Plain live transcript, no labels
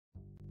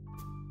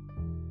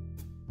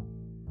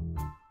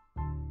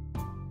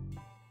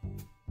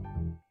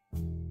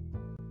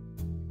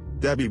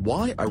Debbie,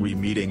 why are we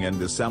meeting in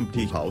this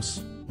empty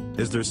house?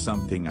 Is there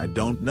something I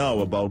don't know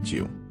about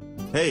you?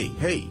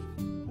 Hey.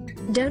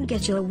 Don't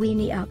get your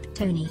weenie up,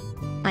 Tony.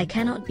 I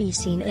cannot be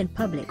seen in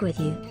public with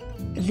you.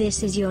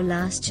 This is your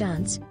last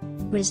chance.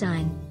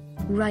 Resign.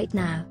 Right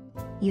now.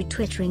 You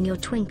twittering your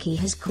Twinkie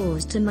has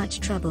caused too much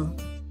trouble.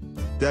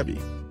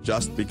 Debbie,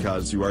 just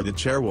because you are the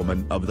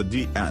chairwoman of the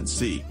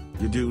DNC,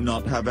 you do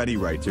not have any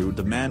right to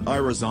demand I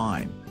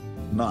resign.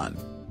 None.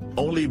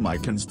 Only my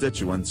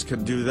constituents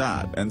can do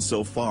that, and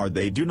so far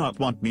they do not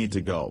want me to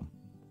go.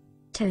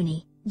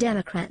 Tony,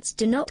 Democrats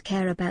do not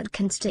care about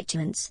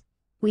constituents.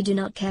 We do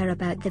not care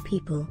about the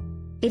people.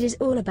 It is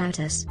all about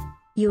us.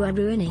 You are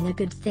ruining a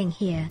good thing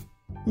here.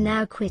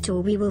 Now quit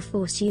or we will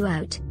force you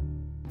out.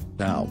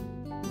 Now,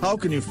 how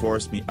can you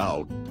force me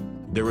out?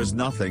 There is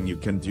nothing you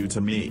can do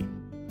to me.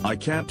 I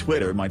can't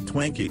Twitter my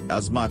Twinkie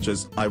as much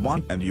as I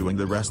want, and you and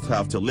the rest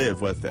have to live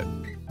with it.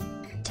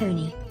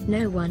 Tony,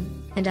 no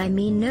one, and I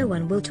mean no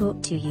one, will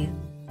talk to you.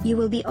 You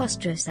will be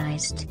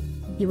ostracized.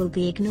 You will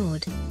be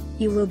ignored.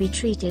 You will be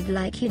treated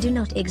like you do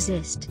not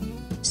exist.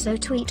 So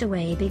tweet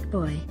away, big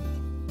boy.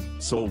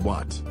 So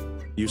what?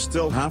 You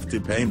still have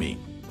to pay me.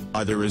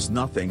 There is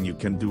nothing you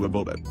can do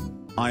about it.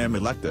 I am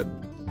elected.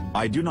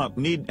 I do not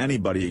need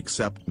anybody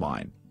except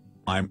mine.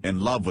 I'm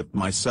in love with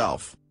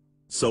myself.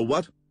 So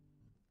what?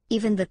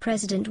 Even the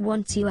president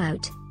wants you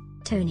out.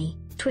 Tony,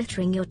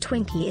 twittering your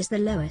Twinkie is the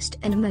lowest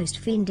and most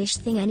fiendish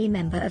thing any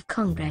member of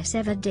Congress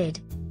ever did.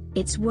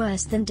 It's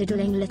worse than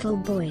diddling little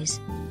boys.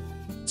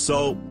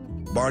 So,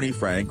 Barney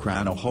Frank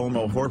ran a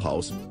homo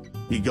whorehouse.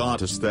 He got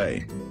to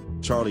stay.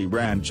 Charlie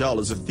Rangel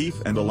is a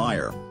thief and a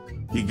liar.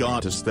 He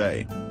got to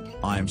stay.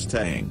 I'm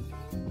staying.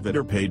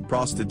 Vitter paid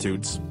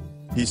prostitutes.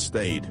 He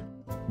stayed.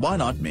 Why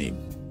not me?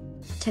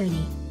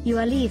 Tony, you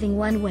are leaving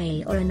one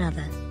way or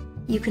another.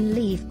 You can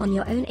leave on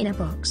your own in a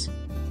box.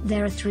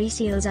 There are 3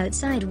 seals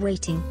outside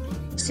waiting.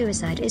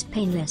 Suicide is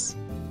painless.